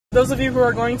Those of you who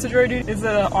are going to jury duty, is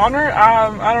it an honor?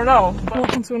 I don't know.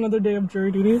 Welcome to another day of jury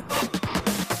duty.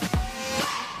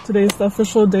 Today is the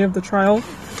official day of the trial,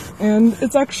 and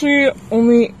it's actually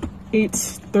only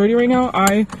 8:30 right now.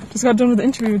 I just got done with the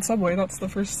interview with Subway. That's the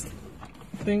first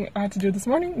thing I had to do this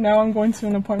morning. Now I'm going to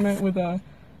an appointment with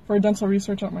for dental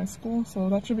research at my school, so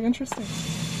that should be interesting.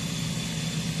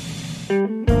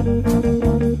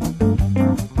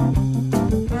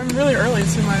 I'm really early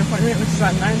to my appointment, which is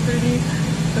at 9:30.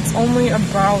 It's only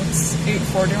about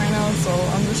 8:40 right now, so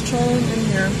I'm just chilling in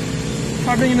here.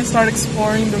 Probably gonna start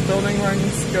exploring the building where I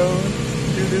need to go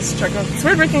do this checkup. It's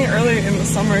weird waking early in the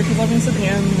summer because I've been sleeping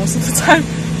in most of the time,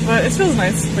 but it feels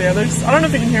nice. But yeah, I don't know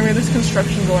if you can hear me, there's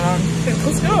construction going on. Okay,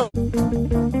 let's go!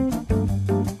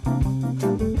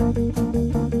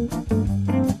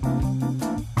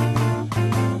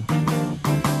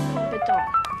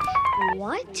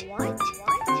 What?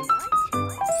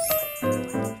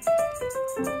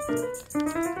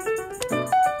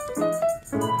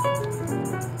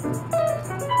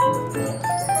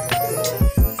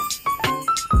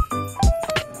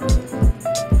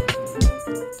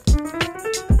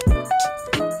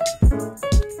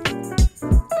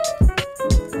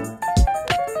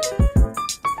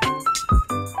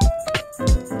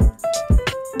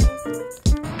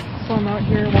 So I'm out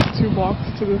here, walk 2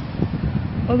 blocks to this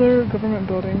other government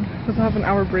building because I have an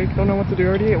hour break. Don't know what to do. I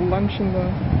already ate lunch in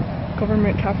the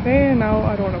government cafe and now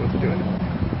I don't know what to do anymore.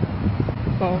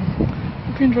 So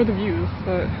hope you enjoy the views,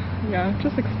 but yeah,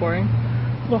 just exploring.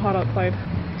 It's a little hot outside.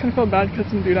 Kind of felt bad because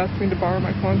some dude asked me to borrow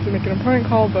my phone to make an important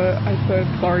call, but I said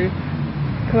sorry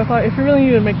because I thought if he really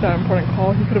needed to make that important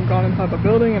call, he could have gone inside the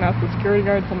building and asked the security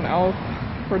guard, someone else,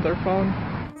 for their phone.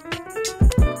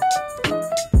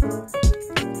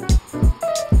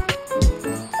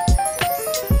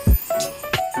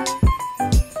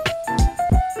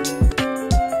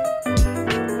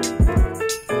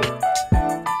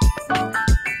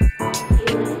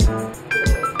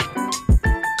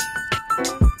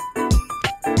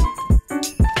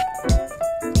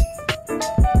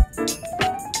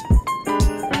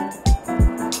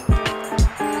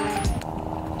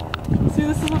 See,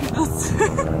 this is what it does.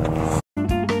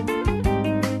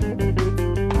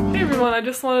 Hey everyone, I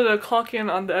just wanted to clock in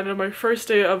on the end of my first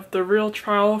day of the real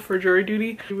trial for jury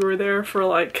duty. We were there for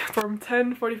like from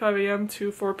 10:45 a.m.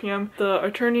 to 4 p.m. The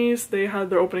attorneys, they had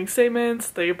their opening statements,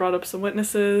 they brought up some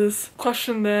witnesses,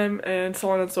 questioned them, and so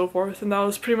on and so forth. And that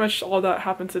was pretty much all that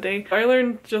happened today. I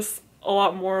learned just a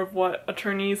lot more of what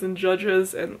attorneys and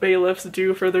judges and bailiffs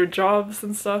do for their jobs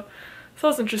and stuff. So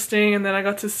that was interesting, and then I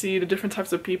got to see the different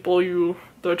types of people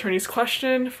the attorneys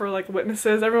question for like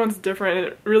witnesses. Everyone's different and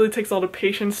it really takes a lot of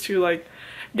patience to like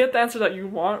get the answer that you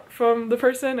want from the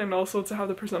person and also to have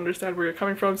the person understand where you're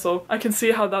coming from. So I can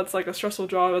see how that's like a stressful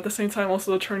job. At the same time,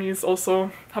 also the attorneys also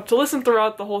have to listen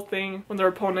throughout the whole thing when their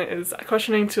opponent is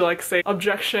questioning to like say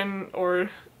objection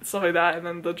or stuff like that, and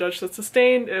then the judge says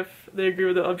sustained if they agree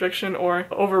with the objection or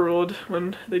overruled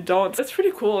when they don't. It's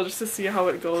pretty cool just to see how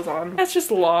it goes on. It's just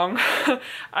long.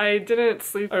 I didn't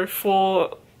sleep a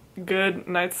full good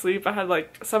night's sleep. I had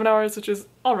like 7 hours, which is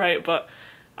alright, but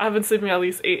I've been sleeping at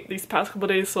least 8 these past couple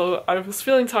days, so I was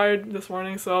feeling tired this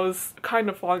morning, so I was kind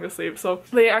of falling asleep. So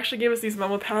they actually gave us these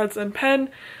memo pads and pen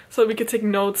so we could take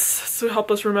notes to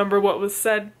help us remember what was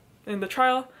said in the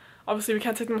trial. Obviously we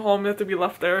can't take them home, they have to be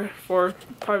left there for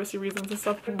privacy reasons and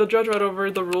stuff. The judge read over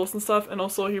the rules and stuff, and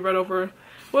also he read over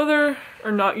whether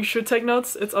or not you should take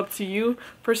notes. It's up to you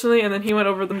personally, and then he went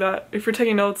over them that if you're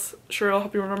taking notes, sure, it'll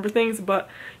help you remember things, but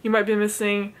you might be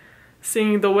missing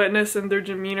seeing the witness and their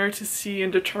demeanor to see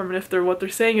and determine if what they're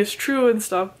saying is true and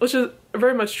stuff, which is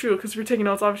very much true because if you're taking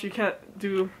notes, obviously you can't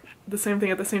do the same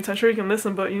thing at the same time. Sure, you can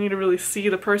listen, but you need to really see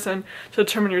the person to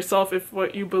determine yourself if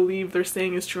what you believe they're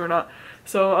saying is true or not.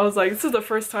 So I was like, this is the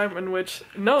first time in which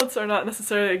notes are not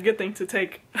necessarily a good thing to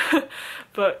take.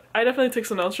 But I definitely take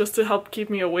some notes just to help keep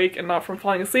me awake and not from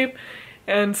falling asleep,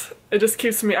 and it just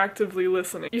keeps me actively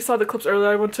listening. You saw the clips earlier.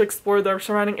 I went to explore the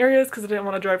surrounding areas because I didn't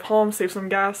want to drive home, save some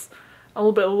gas. I'm a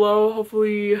little bit low.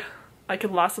 Hopefully I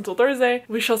can last until Thursday.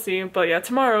 We shall see. But yeah,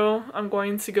 tomorrow I'm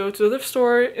going to go to the thrift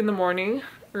store in the morning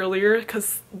earlier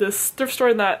because this thrift store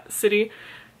in that city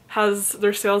has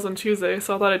their sales on Tuesday,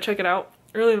 so I thought I'd check it out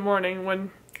early in the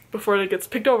morning before it gets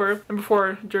picked over and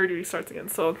before jury duty starts again.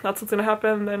 So that's what's gonna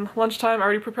happen. Then lunchtime, I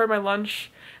already prepared my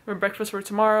lunch, my breakfast for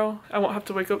tomorrow. I won't have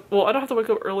to wake up, well, I don't have to wake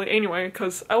up early anyway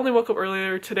because I only woke up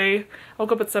earlier today. I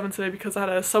woke up at 7 today because I had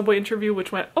a Subway interview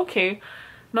which went okay.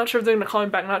 Not sure if they're gonna call me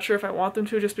back, not sure if I want them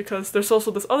to, just because there's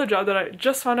also this other job that I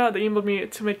just found out. They emailed me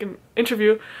to make an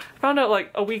interview. I found out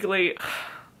like a week late.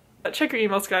 Check your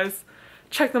emails, guys.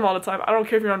 check them all the time. I don't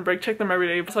care if you're on break, check them every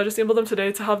day. So I just emailed them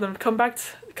today to have them come back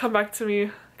to me,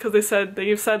 because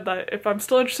they've said that if I'm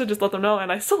still interested, just let them know,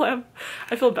 and I still am.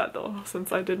 I feel bad though,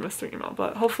 since I did miss their email,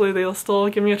 but hopefully they'll still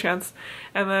give me a chance.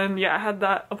 And then yeah, I had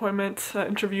that appointment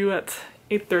interview at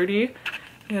 8:30,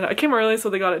 and I came early, so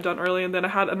they got it done early. And then I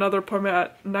had another appointment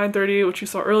at 9:30, which you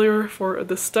saw earlier, for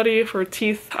the study for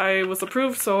teeth. I was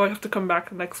approved, so I have to come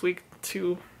back next week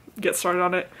to get started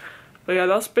on it. But yeah,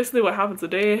 that's basically what happened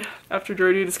today. After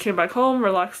jury duty, just came back home,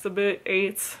 relaxed a bit,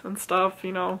 ate and stuff,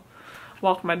 you know,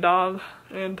 walked my dog,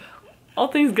 and all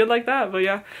things good like that. But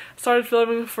yeah, started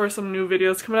filming for some new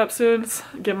videos coming up soon,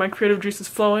 get my creative juices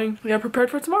flowing. Yeah,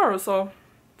 prepared for tomorrow, so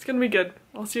it's gonna be good.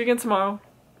 I'll see you again tomorrow.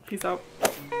 Peace out.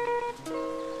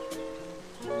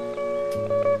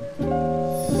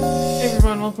 Hey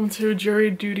everyone, welcome to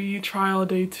jury duty trial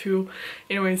day 2.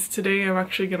 Anyways, today I'm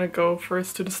actually gonna go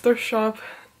first to this thrift shop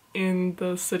in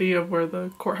the city of where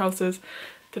the courthouse is.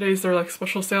 Today's their like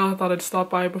special sale. I thought I'd stop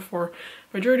by before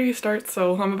my jury duty starts,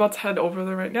 so I'm about to head over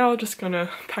there right now. Just gonna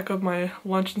pack up my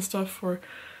lunch and stuff for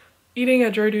eating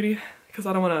at jury duty, because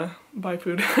I don't want to buy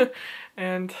food.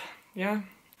 And yeah,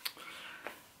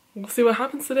 we'll see what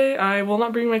happens today. I will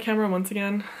not bring my camera once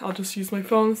again. I'll just use my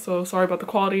phone, so sorry about the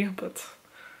quality, but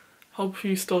hope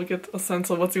you still get a sense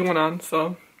of what's going on.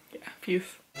 So yeah,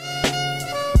 peace.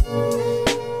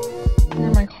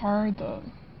 In my car, the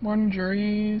morning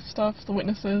jury stuff, the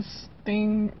witnesses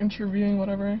thing, interviewing,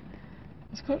 whatever,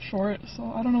 it's cut short,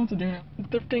 so I don't know what to do now.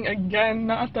 Thrifting again,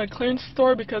 not at the clearance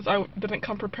store because I didn't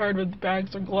come prepared with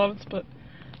bags or gloves, but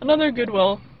another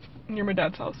Goodwill near my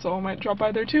dad's house, so I might drop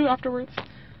by there too afterwards.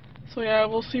 So yeah,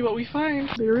 we'll see what we find.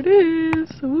 There it is!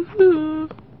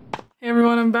 Woohoo! Hey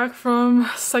everyone, I'm back from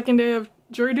second day of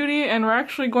jury duty, and we're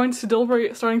actually going to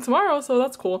deliberate starting tomorrow, so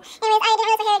that's cool. Anyways, I didn't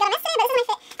realize my hair got a mess today, but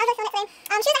this is my fit.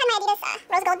 I was really feeling it today. Shoes,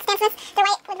 I have my Adidas rose gold stance smiths. They're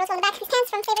white with rose gold on the back. These pants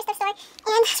from Favors thrift store.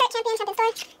 And Stripe Champion store.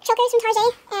 Chokers from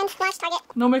Target and Lash Target.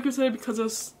 No makeup today because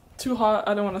it's too hot.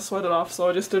 I don't want to sweat it off, so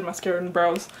I just did mascara and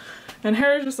brows. And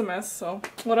hair is just a mess, so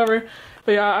whatever.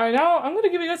 But yeah, I'm gonna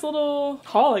give you guys a little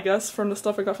haul, I guess, from the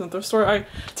stuff I got from the thrift store. I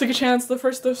took a chance. The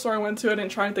first thrift store I went to, I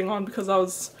didn't try anything on because I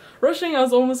was rushing. I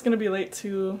was almost gonna be late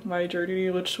to my jury duty,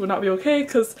 which would not be okay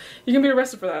because you can be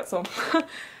arrested for that. So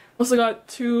also got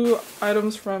 2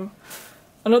 items from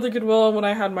another Goodwill when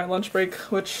I had my lunch break,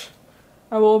 which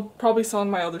I will probably sell in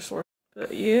my other store.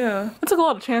 But yeah, I took a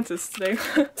lot of chances today.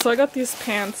 So I got these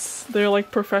pants. They're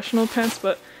like professional pants,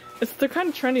 but they're kind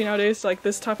of trendy nowadays, like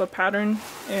this type of pattern,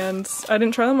 and I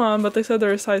didn't try them on, but they said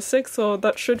they're a size 6, so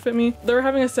that should fit me. They were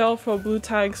having a sale for blue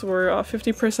tags were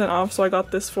 50% off, so I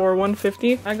got this for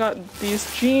 $150. I got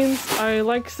these jeans.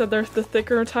 I said they're the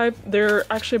thicker type. They're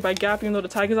actually by Gap, even though the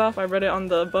tag is off. I read it on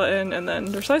the button, and then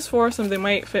they're size 4, so they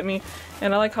might fit me.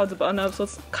 And I like how it's buttoned up, so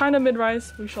it's kind of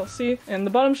mid-rise. We shall see. And the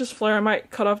bottom's just flare. I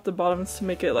might cut off the bottoms to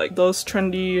make it like those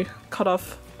trendy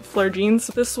cut-off flare jeans.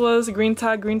 This was a green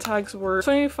tag. Green tags were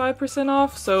 25%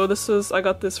 off, so I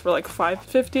got this for like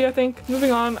 $5.50, I think. Moving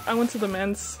on, I went to the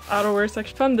men's outerwear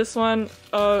section. Found this one.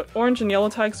 Orange and yellow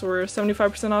tags were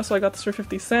 75% off, so I got this for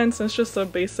 50 cents. And it's just a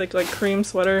basic like cream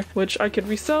sweater, which I could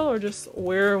resell or just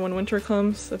wear when winter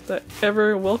comes, if that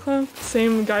ever will come.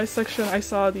 Same guys section, I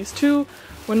saw these 2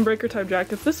 windbreaker type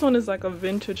jackets. This one is like a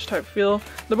vintage type feel.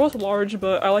 They're both large,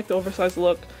 but I like the oversized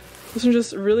look. This one's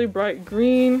just really bright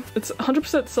green. It's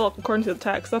 100% silk according to the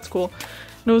tag, so that's cool.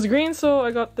 And it was green, so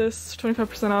I got this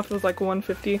 25% off. It was like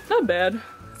 $150. Not bad.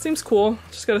 It seems cool.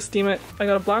 Just gotta steam it. I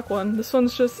got a black one. This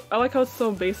one's just, I like how it's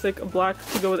so basic, black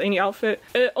to go with any outfit.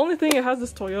 Only thing, it has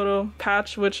this Toyota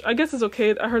patch, which I guess is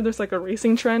okay. I heard there's like a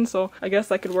racing trend, so I guess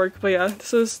that could work. But yeah,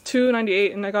 this is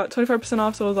 $298, and I got 25%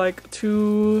 off, so it was like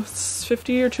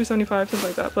 $250 or $275, something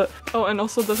like that. But oh, and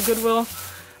also this Goodwill.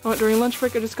 I went during lunch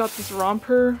break. I just got this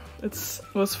romper. It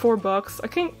was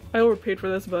 $4. I overpaid for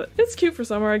this, but it's cute for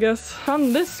summer, I guess.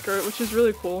 Found this skirt, which is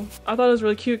really cool. I thought it was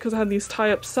really cute because it had these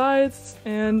tie-up sides,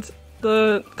 and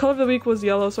the color of the week was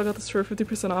yellow, so I got this for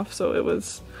 50% off, so it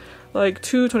was like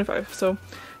 $225. So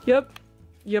yep.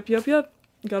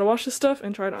 Gotta wash this stuff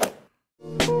and try it on.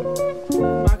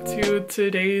 Back to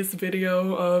today's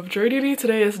video of jury duty.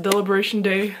 Today is deliberation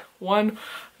day 1.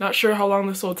 Not sure how long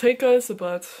this will take us,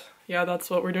 but yeah, that's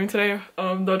what we're doing today.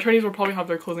 The attorneys will probably have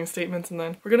their closing statements, and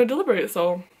then we're gonna deliberate,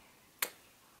 so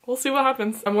we'll see what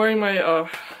happens. I'm wearing my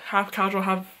half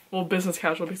casual, well, business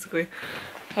casual basically.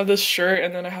 I have this shirt,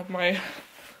 and then I have my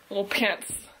little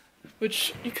pants,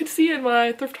 which you could see in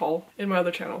my thrift haul in my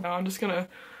other channel. Now I'm just gonna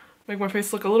make my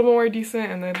face look a little more decent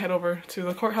and then head over to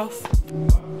the courthouse.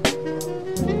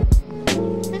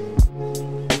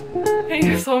 Hey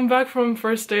Hey, so I'm back from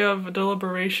first day of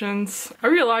deliberations. I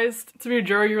realized to be a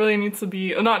juror you really need to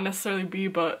be, not necessarily be,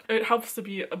 but it helps to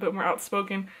be a bit more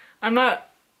outspoken. I'm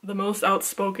not the most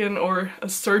outspoken or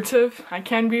assertive. I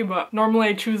can be, but normally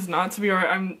I choose not to be, or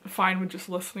I'm fine with just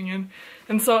listening in.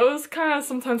 And so it was kind of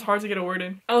sometimes hard to get a word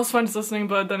in. I was fine just listening,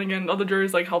 but then again, other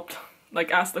jurors like helped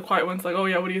like ask the quiet ones like, oh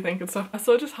yeah, what do you think and stuff.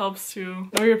 So it just helps to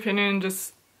know your opinion,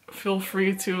 just feel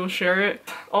free to share it.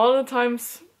 A lot of the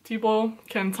times people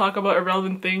can talk about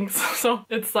irrelevant things, so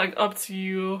it's like up to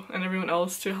you and everyone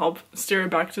else to help steer it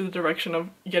back to the direction of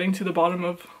getting to the bottom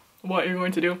of what you're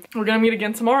going to do. We're gonna meet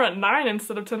again tomorrow at 9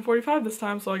 instead of 10:45 this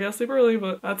time, so I gotta sleep early,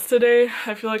 but that's today.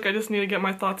 I feel like I just need to get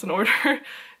my thoughts in order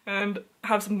and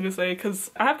have something to say,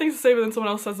 because I have things to say but then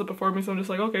someone else says it before me, so I'm just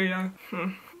like, okay, yeah.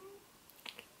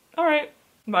 Alright,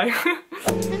 bye.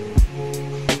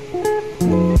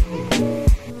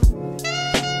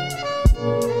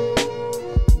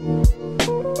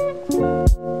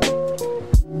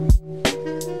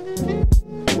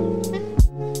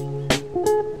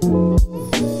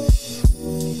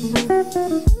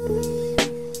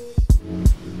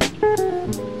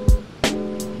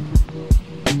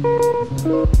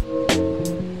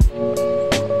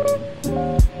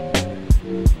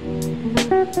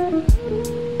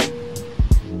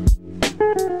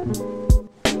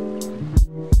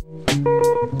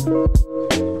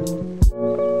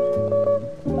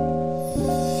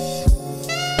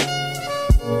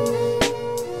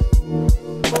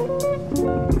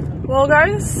 Well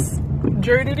guys,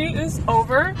 jury duty is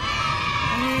over.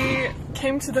 We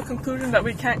came to the conclusion that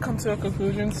we can't come to a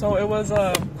conclusion, so it was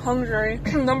a hung jury.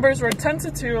 Numbers were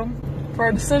 10-2 for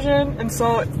a decision, and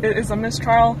so it is a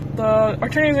mistrial. The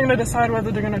attorneys are going to decide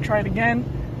whether they're going to try it again.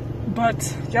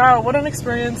 But yeah, what an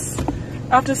experience.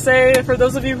 I have to say, for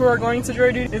those of you who are going to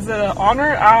jury duty, is it an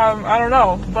honor? I don't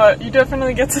know, but you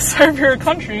definitely get to serve your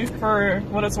country for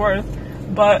what it's worth.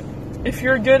 But if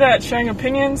you're good at sharing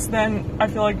opinions, then I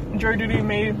feel like jury duty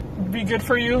may be good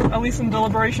for you, at least in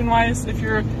deliberation wise. If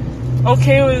you're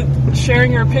okay with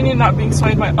sharing your opinion, not being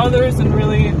swayed by others, and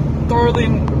really thoroughly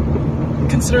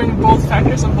considering both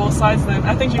factors on both sides, then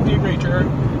I think you'd be a great juror.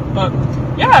 But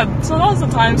yeah, so that was the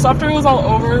time. So after it was all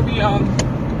over, we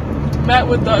met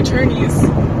with the attorneys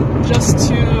just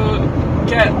to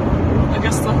get, I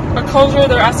guess, a closure.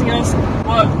 They're asking us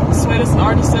what swayed us in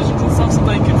our decisions and stuff so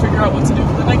they can figure out what to do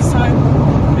for the next time.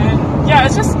 And yeah,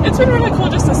 it's been really cool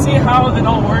just to see how it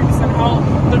all works and how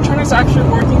the attorneys are actually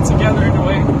working together in a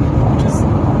way, which is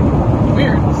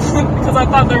weird because I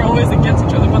thought they were always against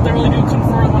each other, but they really do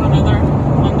confer with one another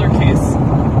on their case.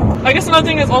 I guess another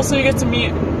thing is also you get to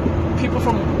meet people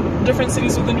from different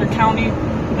cities within your county.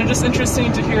 They're just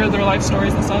interesting to hear their life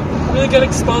stories and stuff. Really get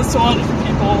exposed to a lot of different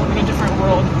people in a different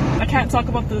world. I can't talk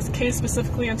about this case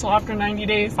specifically until after 90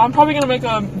 days. I'm probably going to make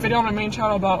a video on my main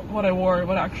channel about what I wore,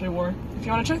 what I actually wore. If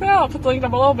you want to check that out, I'll put the link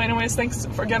down below. But anyways, thanks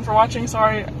again for watching.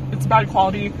 Sorry it's bad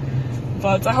quality,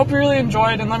 but I hope you really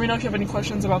enjoyed, and let me know if you have any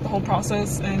questions about the whole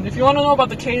process. And if you want to know about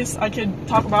the case, I could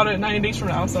talk about it 90 days from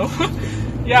now. So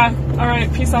yeah,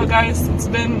 alright, peace out guys. It's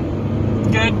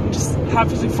been good. Just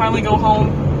happy to finally go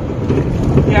home.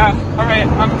 Yeah, alright,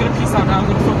 I'm gonna peace out now. I'm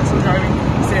gonna focus on driving.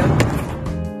 See ya.